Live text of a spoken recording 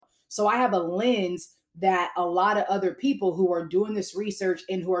So I have a lens that a lot of other people who are doing this research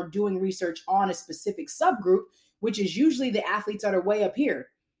and who are doing research on a specific subgroup, which is usually the athletes that are way up here.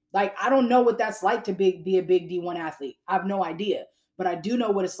 Like, I don't know what that's like to be a big D1 athlete. I have no idea. But I do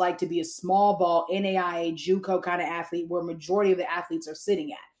know what it's like to be a small ball NAIA JUCO kind of athlete where majority of the athletes are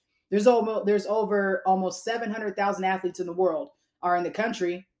sitting at. There's over almost 700,000 athletes in the world are in the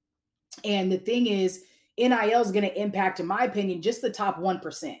country. And the thing is, NIL is going to impact, in my opinion, just the top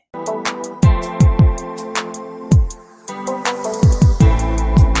 1%.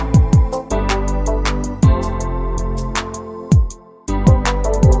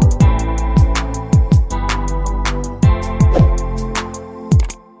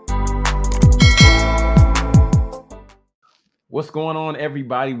 What's going on,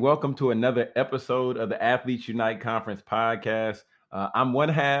 everybody? Welcome to another episode of the Athletes Unite Conference podcast. I'm one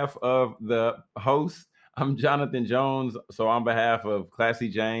half of the host. I'm Jonathan Jones. So on behalf of Classy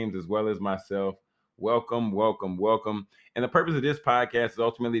James, as well as myself, welcome. And the purpose of this podcast is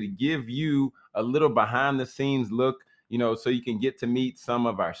ultimately to give you a little behind the scenes look, so you can get to meet some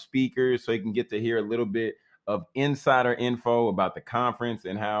of our speakers, so you can get to hear a little bit of insider info about the conference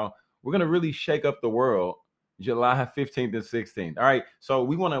and how we're going to really shake up the world July 15th and 16th. All right. So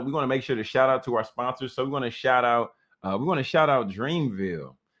we want to make sure to shout out to our sponsors. So we want to shout out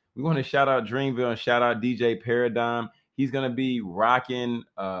Dreamville. We want to shout out Dreamville and shout out DJ Paradigm. He's going to be rocking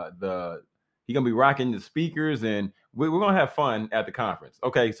the speakers, and we're going to have fun at the conference.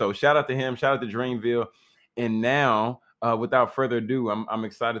 Okay. So shout out to him. Shout out to Dreamville. And now, without further ado, I'm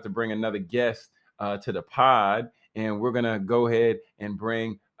excited to bring another guest to the pod, and we're going to go ahead and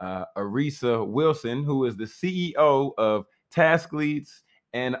bring Arissa Wilson, who is the CEO of Task Leads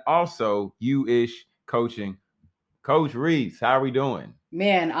and also U-ish Coaching. Coach Reese, how are we doing?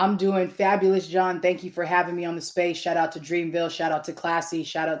 Man, I'm doing fabulous, John. Thank you for having me on the space. Shout out to Dreamville. Shout out to Classy.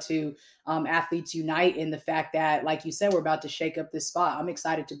 Shout out to Athletes Unite, and the fact that, like you said, we're about to shake up this spot. I'm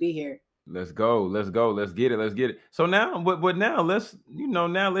excited to be here. Let's go. Let's get it. So now, but now let's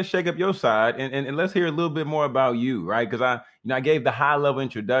shake up your side and let's hear a little bit more about you, right? Because I gave the high level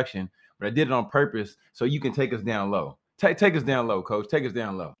introduction, but I did it on purpose so you can take us down low. Take us down low, Coach. Take us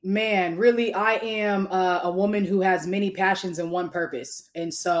down low. Man, really, I am a woman who has many passions and one purpose.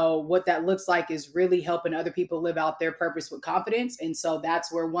 And so what that looks like is really helping other people live out their purpose with confidence. And so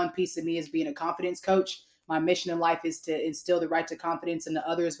that's where one piece of me is being a confidence coach. My mission in life is to instill the right to confidence into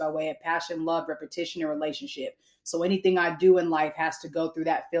others by way of passion, love, repetition, and relationship. So anything I do in life has to go through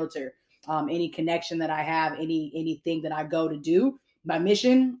that filter. Any connection that I have, anything that I go to do, my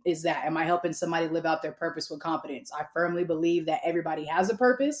mission is that, am I helping somebody live out their purpose with confidence? I firmly believe that everybody has a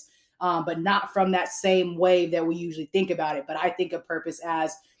purpose, but not from that same wave that we usually think about it. But I think of purpose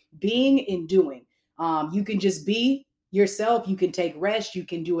as being and doing. You can just be yourself. You can take rest. You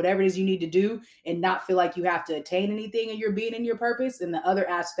can do whatever it is you need to do and not feel like you have to attain anything in your being and your purpose. And the other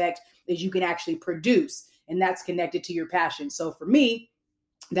aspect is you can actually produce, and that's connected to your passion. So for me,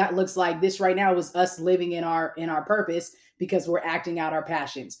 that looks like this right now is us living in our purpose because we're acting out our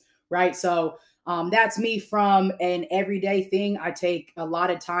passions, right? So that's me from an everyday thing. I take a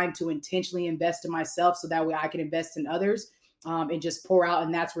lot of time to intentionally invest in myself so that way I can invest in others and just pour out.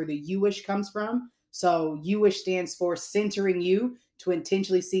 And that's where the U-ish comes from. So U-ish stands for centering you to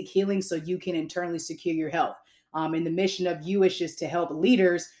intentionally seek healing so you can internally secure your health. And the mission of U-ish is to help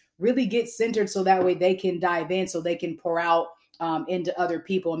leaders really get centered so that way they can dive in, so they can pour out into other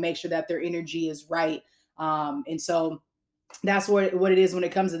people and make sure that their energy is right. And so that's what it is when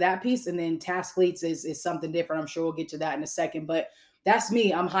it comes to that piece. And then Task Leads is something different. I'm sure we'll get to that in a second, but that's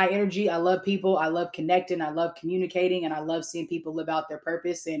me. I'm high energy. I love people. I love connecting. I love communicating, and I love seeing people live out their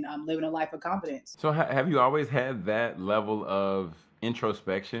purpose and living a life of confidence. So have you always had that level of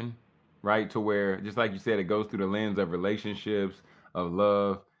introspection, right? To where, just like you said, it goes through the lens of relationships, of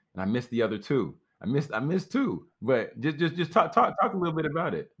love, and I missed the other two. I missed two, but just talk a little bit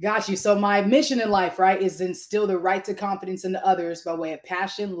about it. Got you. So my mission in life, right, is instill the right to confidence into others by way of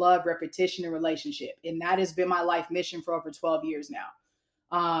passion, love, repetition, and relationship. And that has been my life mission for over 12 years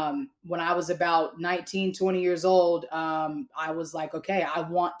now. When I was about 19, 20 years old, I was like, okay,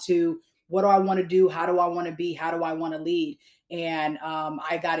 what do I want to do? How do I want to be? How do I want to lead? And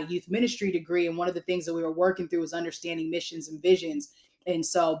I got a youth ministry degree. And one of the things that we were working through was understanding missions and visions. And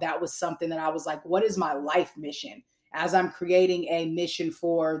so that was something that I was like, what is my life mission? As I'm creating a mission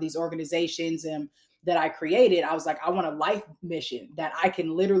for these organizations and that I created, I was like, I want a life mission that I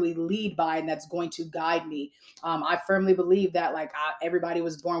can literally lead by and that's going to guide me. I firmly believe that everybody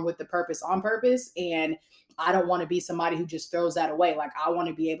was born with the purpose on purpose. And I don't want to be somebody who just throws that away. Like, I want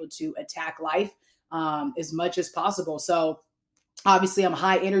to be able to attack life as much as possible. So Obviously, I'm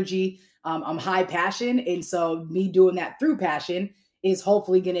high energy, I'm high passion. And so, me doing that through passion is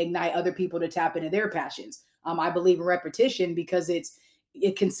hopefully going to ignite other people to tap into their passions. I believe in repetition because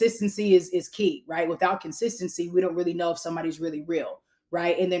consistency is key, right? Without consistency, we don't really know if somebody's really real,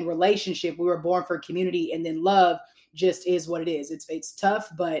 right? And then relationship, we were born for community, and then love just is what it is. It's tough,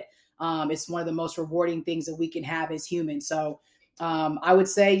 but it's one of the most rewarding things that we can have as humans. So I would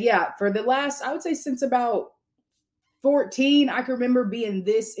say, yeah, for the last, I would say since about 14, I can remember being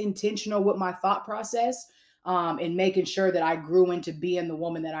this intentional with my thought process, and making sure that I grew into being the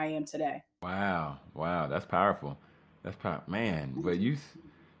woman that I am today. Wow, wow, that's powerful. That's powerful, man. But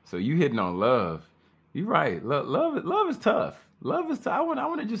so you hitting on love. You're right. Love is tough. Love is tough. I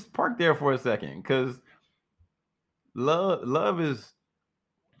want to just park there for a second because love is.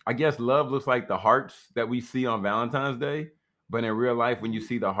 I guess love looks like the hearts that we see on Valentine's Day, but in real life, when you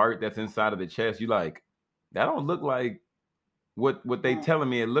see the heart that's inside of the chest, you like that don't look like what they Um, telling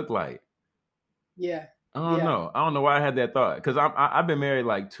me it looked like. yeah, I don't yeah. know. I don't know why I had that thought because I've been married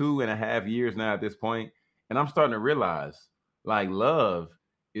like 2.5 years now at this point, and I'm starting to realize like love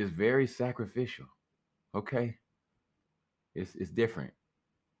is very sacrificial. Okay, it's different.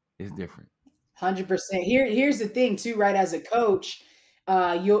 It's different. 100%. Here's the thing too, right? As a coach,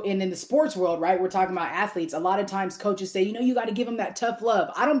 you'll and in the sports world, right? We're talking about athletes. A lot of times coaches say, you got to give them that tough love.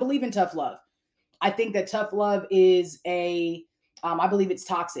 I don't believe in tough love. I think that tough love is I believe it's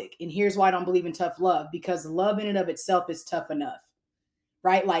toxic. And here's why I don't believe in tough love, because love in and of itself is tough enough,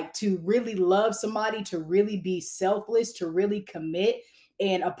 right? Like to really love somebody, to really be selfless, to really commit.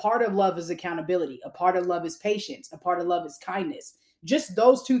 And a part of love is accountability. A part of love is patience. A part of love is kindness. Just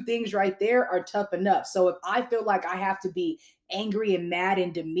those two things right there are tough enough. So if I feel like I have to be angry and mad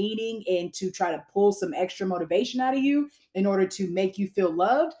and demeaning and to try to pull some extra motivation out of you in order to make you feel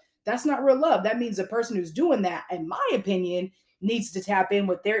loved, that's not real love. That means the person who's doing that, in my opinion, needs to tap in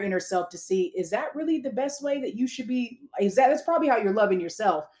with their inner self to see, is that really the best way that you should be? That's probably how you're loving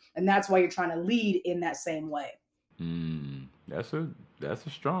yourself, and that's why you're trying to lead in that same way. That's a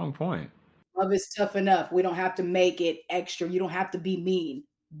strong point. Love is tough enough. We don't have to make it extra. You don't have to be mean.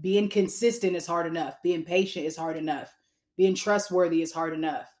 Being consistent is hard enough. Being patient is hard enough. Being trustworthy is hard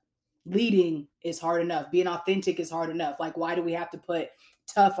enough. Leading is hard enough. Being authentic is hard enough. Like, why do we have to put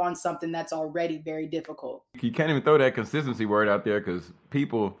tough on something that's already very difficult? You can't even throw that consistency word out there because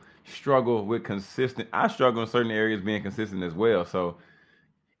people struggle with consistent. I struggle in certain areas being consistent as well. So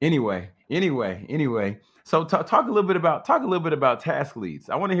anyway. So talk a little bit about task leads.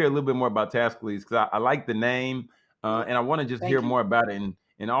 I want to hear a little bit more about task leads because I like the name, and I want to just hear Thank you. more about it.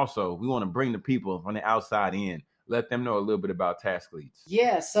 And also we want to bring the people from the outside in, let them know a little bit about task leads.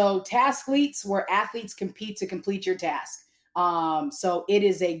 Yeah, so task leads where athletes compete to complete your task. So it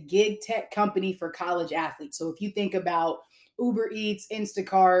is a gig tech company for college athletes. So if you think about Uber Eats,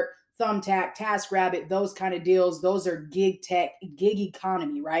 Instacart, Thumbtack, TaskRabbit, those kind of deals, those are gig tech, gig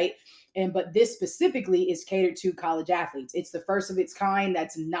economy, right? And but this specifically is catered to college athletes. It's the first of its kind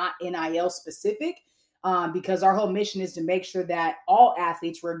that's not NIL specific. Because our whole mission is to make sure that all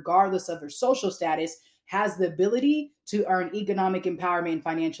athletes, regardless of their social status, has the ability to earn economic empowerment and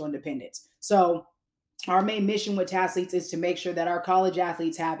financial independence. So our main mission with Tathletes is to make sure that our college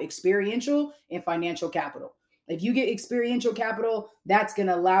athletes have experiential and financial capital. If you get experiential capital, that's going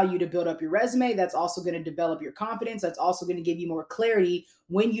to allow you to build up your resume. That's also going to develop your confidence. That's also going to give you more clarity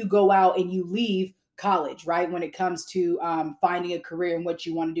when you go out and you leave college, right? When it comes to finding a career and what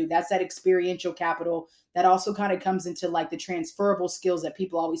you want to do, that's that experiential capital that also kind of comes into like the transferable skills that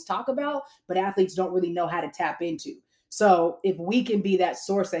people always talk about, but athletes don't really know how to tap into. So if we can be that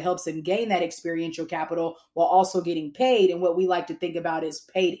source that helps them gain that experiential capital while also getting paid, and what we like to think about is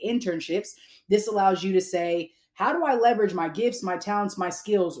paid internships, this allows you to say, how do I leverage my gifts, my talents, my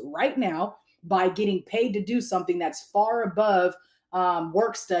skills right now by getting paid to do something that's far above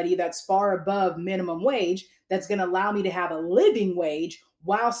work study, that's far above minimum wage, that's going to allow me to have a living wage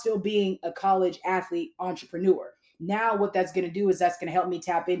while still being a college athlete entrepreneur. Now, what that's going to do is that's going to help me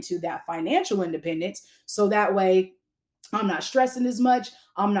tap into that financial independence. So that way, I'm not stressing as much.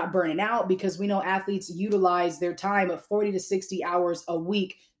 I'm not burning out because we know athletes utilize their time of 40 to 60 hours a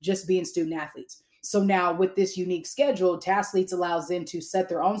week just being student athletes. So now with this unique schedule, Taskleets allows them to set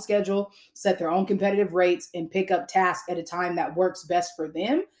their own schedule, set their own competitive rates, and pick up tasks at a time that works best for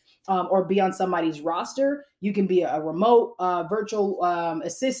them. Or be on somebody's roster. You can be a remote virtual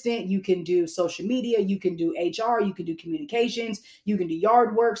assistant. You can do social media. You can do HR. You can do communications. You can do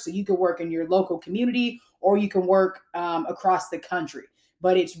yard work. So you can work in your local community or you can work across the country.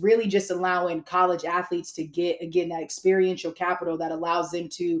 but it's really just allowing college athletes to get, again, that experiential capital that allows them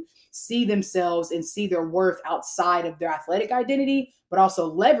to see themselves and see their worth outside of their athletic identity, but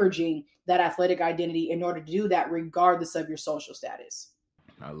also leveraging that athletic identity in order to do that regardless of your social status.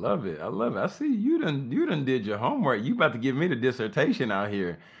 I love it. I love it. I see you done did your homework. You about to give me the dissertation out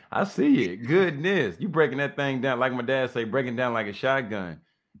here. I see it. Goodness. You breaking that thing down like my dad say, breaking down like a shotgun.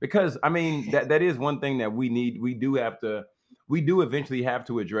 Because I mean that is one thing that we need. We do eventually have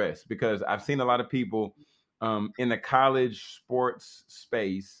to address, because I've seen a lot of people in the college sports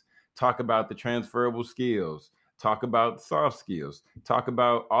space talk about the transferable skills, talk about soft skills, talk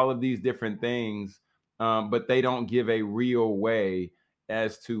about all of these different things, but they don't give a real way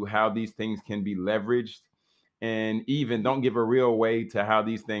as to how these things can be leveraged, and even don't give a real way to how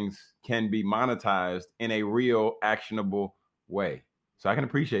these things can be monetized in a real actionable way. So I can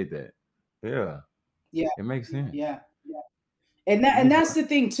appreciate that. Yeah, Yeah, it makes sense. yeah. It And makes a that's lot. the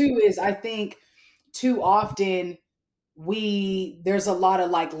thing too, is I think too often there's a lot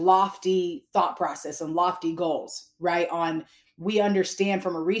of like lofty thought process and lofty goals, right? On, we understand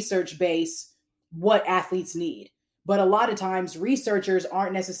from a research base what athletes need, but a lot of times researchers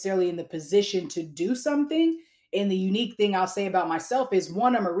aren't necessarily in the position to do something. And the unique thing I'll say about myself is,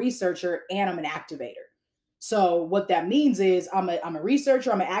 one, I'm a researcher and I'm an activator. So what that means is I'm a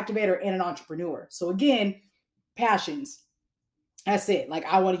researcher, I'm an activator, and an entrepreneur. So again, passions, that's it. Like,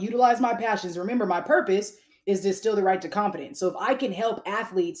 I want to utilize my passions. Remember, my purpose is to distill the right to confidence. So if I can help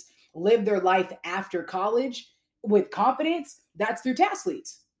athletes live their life after college with confidence, that's through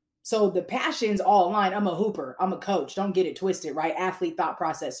tathletes. So the passions all align. I'm a hooper, I'm a coach. Don't get it twisted, right? Athlete thought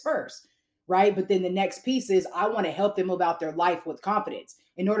process first, right? But then the next piece is, I want to help them live out their life with confidence.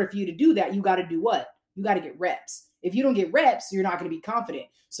 In order for you to do that, you got to do what? You got to get reps. If you don't get reps, you're not going to be confident.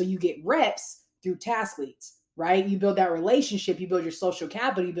 So you get reps through tathletes, right? You build that relationship, you build your social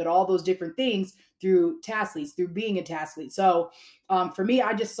capital, you build all those different things through tathletes, through being a tathlete. So for me,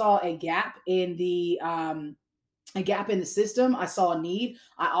 I just saw a gap in the system. I saw a need.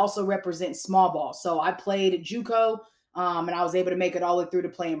 I also represent small ball. So I played at JUCO, and I was able to make it all the way through to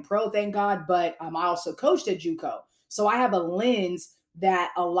playing pro, thank God. But I also coached at JUCO. So I have a lens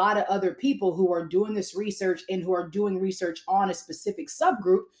that a lot of other people who are doing this research and who are doing research on a specific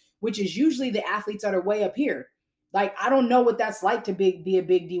subgroup, which is usually the athletes that are way up here. Like, I don't know what that's like to be a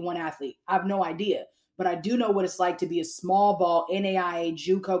big D1 athlete. I have no idea. But I do know what it's like to be a small ball NAIA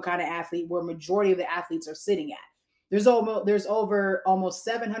JUCO kind of athlete, where majority of the athletes are sitting at. There's over almost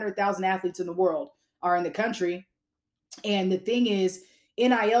 700,000 athletes in the world are in the country. And the thing is,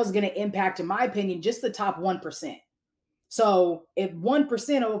 NIL is going to impact, in my opinion, just the top 1%. So if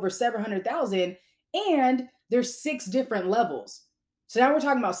 1% over 700,000, and there's 6 different levels. So now we're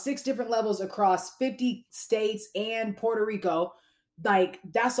talking about 6 different levels across 50 states and Puerto Rico. Like,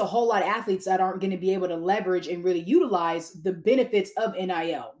 that's a whole lot of athletes that aren't going to be able to leverage and really utilize the benefits of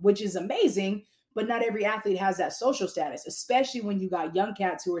NIL, which is amazing. But not every athlete has that social status, especially when you got young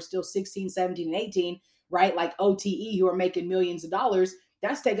cats who are still 16, 17, and 18, right? Like OTE, who are making millions of dollars.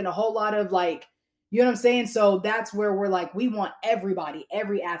 That's taking a whole lot of, like, you know what I'm saying? So that's where we're like, we want everybody,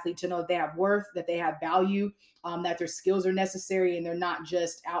 every athlete, to know that they have worth, that they have value, that their skills are necessary, and they're not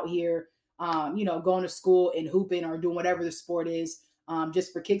just out here, going to school and hooping or doing whatever the sport is,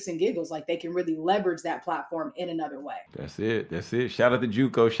 just for kicks and giggles. Like, they can really leverage that platform in another way. That's it. That's it. Shout out to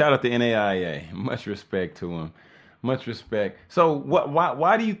JUCO. Shout out to NAIA. Much respect to them. Much respect. So,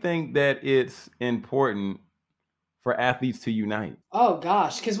 why do you think that it's important for athletes to unite? Oh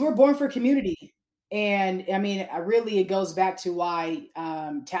gosh, because we're born for community. And I mean, really, it goes back to why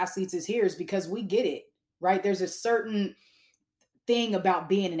Tathletes is here, is because we get it, right? There's a certain thing about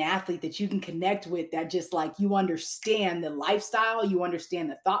being an athlete that you can connect with, that just, like, you understand the lifestyle, you understand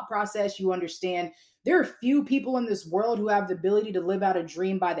the thought process, you understand there are few people in this world who have the ability to live out a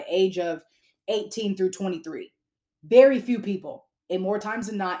dream by the age of 18 through 23. Very few people. And more times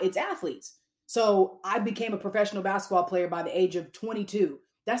than not, it's athletes. So I became a professional basketball player by the age of 22.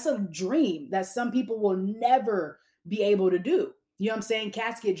 That's a dream that some people will never be able to do. You know what I'm saying?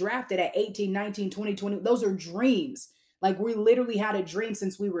 Cats get drafted at 18, 19, 20, 20. Those are dreams. Like, we literally had a dream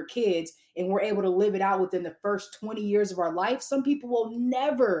since we were kids, and we're able to live it out within the first 20 years of our life. Some people will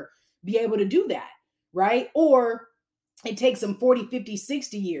never be able to do that, right? Or it takes them 40, 50,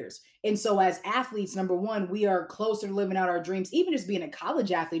 60 years. And so as athletes, number one, we are closer to living out our dreams. Even just being a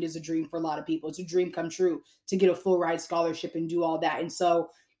college athlete is a dream for a lot of people. It's a dream come true to get a full ride scholarship and do all that. And so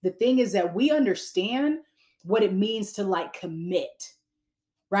the thing is that we understand what it means to, like, commit,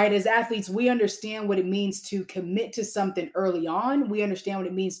 right? As athletes, we understand what it means to commit to something early on. We understand what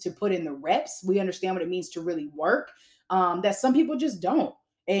it means to put in the reps. We understand what it means to really work. that some people just don't.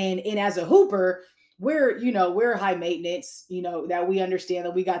 And as a hooper, we're high maintenance, that we understand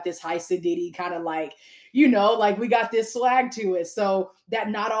that we got this high acidity kind of like, like we got this swag to it. So that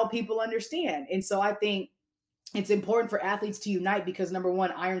not all people understand. And so I think it's important for athletes to unite because number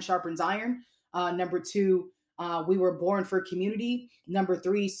one, iron sharpens iron. Number two, we were born for community. Number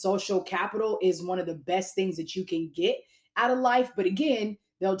three, social capital is one of the best things that you can get out of life. But again,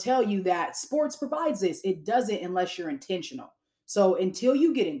 they'll tell you that sports provides this. It doesn't unless you're intentional. So until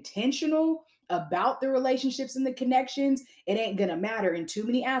you get intentional about the relationships and the connections, it ain't gonna matter. And too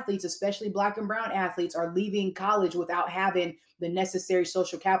many athletes, especially Black and brown athletes, are leaving college without having the necessary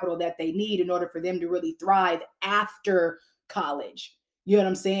social capital that they need in order for them to really thrive after college. You know what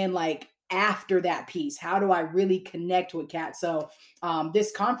I'm saying? Like after that piece, how do I really connect with cats? So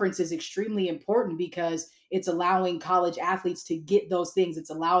this conference is extremely important because it's allowing college athletes to get those things. It's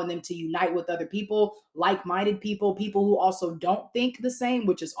allowing them to unite with other people, like-minded people, people who also don't think the same,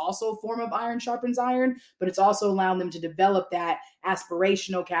 which is also a form of iron sharpens iron, but it's also allowing them to develop that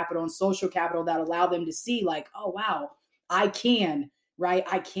aspirational capital and social capital that allow them to see like, oh, wow, I can, right?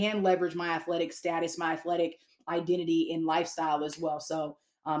 I can leverage my athletic status, my athletic identity and lifestyle as well. So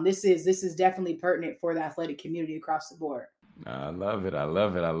this is definitely pertinent for the athletic community across the board. I love it. I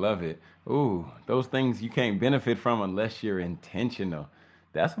love it. I love it. Ooh, those things you can't benefit from unless you're intentional.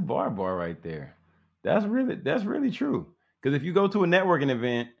 That's a bar right there. That's really true. Because if you go to a networking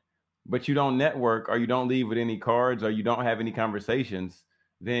event, but you don't network or you don't leave with any cards or you don't have any conversations,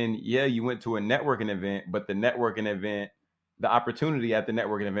 then yeah, you went to a networking event, but the opportunity at the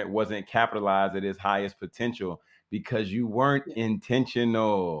networking event wasn't capitalized at its highest potential because you weren't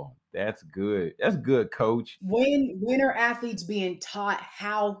intentional. That's good. That's good, coach. When are athletes being taught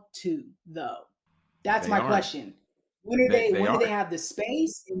how to though? That's They my aren't. question. When are They they they when do they aren't. have the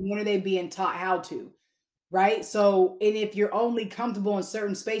space and when are they being taught how to? Right? So, and if you're only comfortable in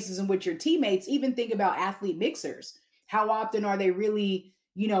certain spaces in which your teammates, even think about athlete mixers. How often are they really,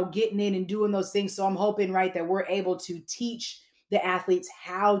 getting in and doing those things? So I'm hoping, right, that we're able to teach the athletes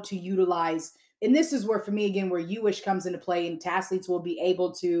how to utilize. And this is where, for me, again, where UIsh comes into play, and athletes will be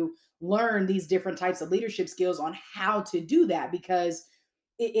able to learn these different types of leadership skills on how to do that because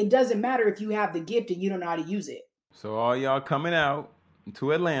it doesn't matter if you have the gift and you don't know how to use it. So all y'all coming out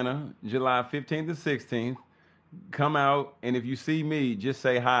to Atlanta, July 15th to 16th, come out, and if you see me, just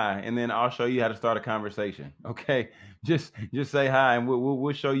say hi, and then I'll show you how to start a conversation. Okay, just say hi, and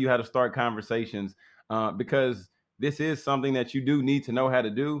we'll show you how to start conversations because this is something that you do need to know how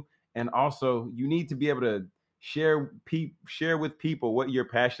to do, and also you need to be able to share with people what you're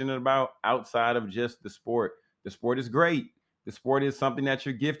passionate about outside of just the sport. The sport is great. The sport is something that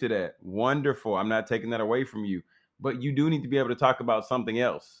you're gifted at. Wonderful. I'm not taking that away from you, but you do need to be able to talk about something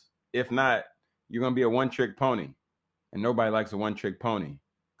else. If not, you're going to be a one-trick pony, and nobody likes a one-trick pony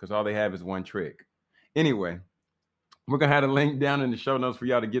because all they have is one trick. Anyway, we're going to have a link down in the show notes for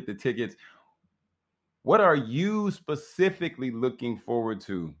y'all to get the tickets. What are you specifically looking forward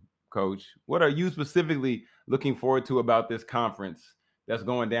to, Coach? What are you specifically looking forward to about this conference that's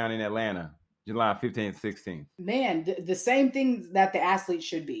going down in Atlanta, July 15th, 16th? Man, the same things that the athletes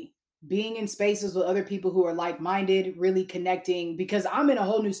should be being in spaces with other people who are like-minded, really connecting, because I'm in a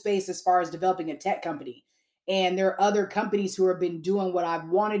whole new space as far as developing a tech company. And there are other companies who have been doing what I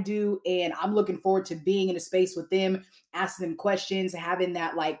want to do. And I'm looking forward to being in a space with them, asking them questions, having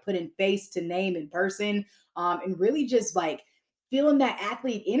that like put in face to name in person, and really just like feeling that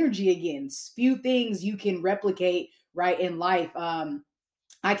athlete energy again. Few things you can replicate right in life.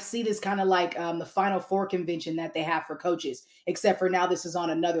 I see this kind of like the Final Four convention that they have for coaches, except for now this is on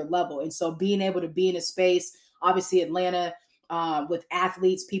another level. And so being able to be in a space, obviously Atlanta, with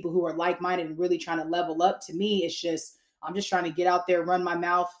athletes, people who are like-minded and really trying to level up, to me, it's just, I'm just trying to get out there, run my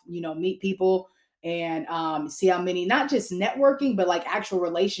mouth, meet people and see how many, not just networking, but like actual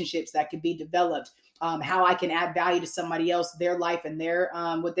relationships that could be developed, how I can add value to somebody else, their life and their,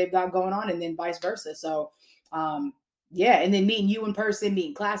 what they've got going on, and then vice versa. So, yeah, and then meeting you in person,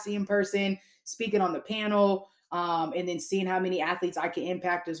 meeting Classy in person, speaking on the panel, and then seeing how many athletes I can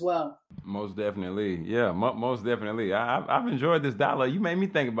impact as well. Most definitely. Yeah, most definitely. I've enjoyed this dialogue. You made me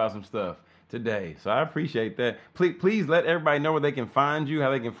think about some stuff today. So I appreciate that. Please let everybody know where they can find you,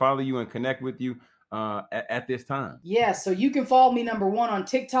 how they can follow you and connect with you at this time. Yeah, so you can follow me, number one, on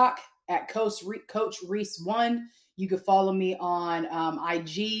TikTok at Coach Reese 1. You can follow me on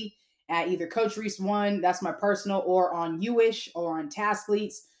IG at either Coach Reese 1, that's my personal, or on UIsh or on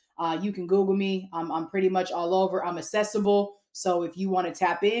Taskleets. You can Google me. I'm pretty much all over. I'm accessible. So if you want to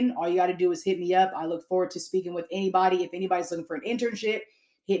tap in, all you got to do is hit me up. I look forward to speaking with anybody. If anybody's looking for an internship,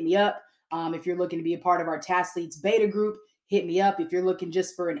 hit me up. If you're looking to be a part of our Task Leads beta group, hit me up. If you're looking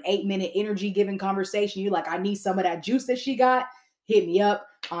just for an 8-minute energy giving conversation, you like, I need some of that juice that she got, hit me up.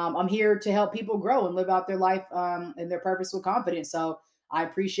 I'm here to help people grow and live out their life and their purpose with confidence. So I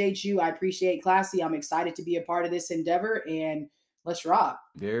appreciate you. I appreciate Classy. I'm excited to be a part of this endeavor, and let's rock.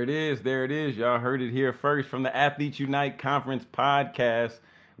 There it is. There it is. Y'all heard it here first from the Athletes Unite Conference podcast,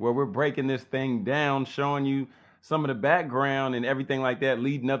 where we're breaking this thing down, showing you some of the background and everything like that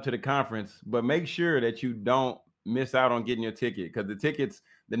leading up to the conference. But make sure that you don't miss out on getting your ticket, because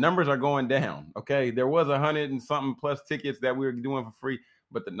the numbers are going down. Okay. There was 100 and something plus tickets that we were doing for free,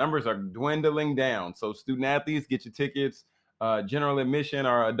 but the numbers are dwindling down. So student athletes, get your tickets. General admission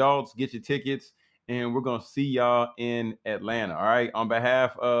or adults, get your tickets. And we're gonna see y'all in Atlanta. All right. On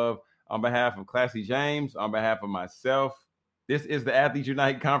behalf of Classy James, on behalf of myself, this is the Athletes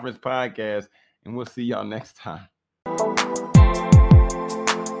Unite Conference podcast, and we'll see y'all next time.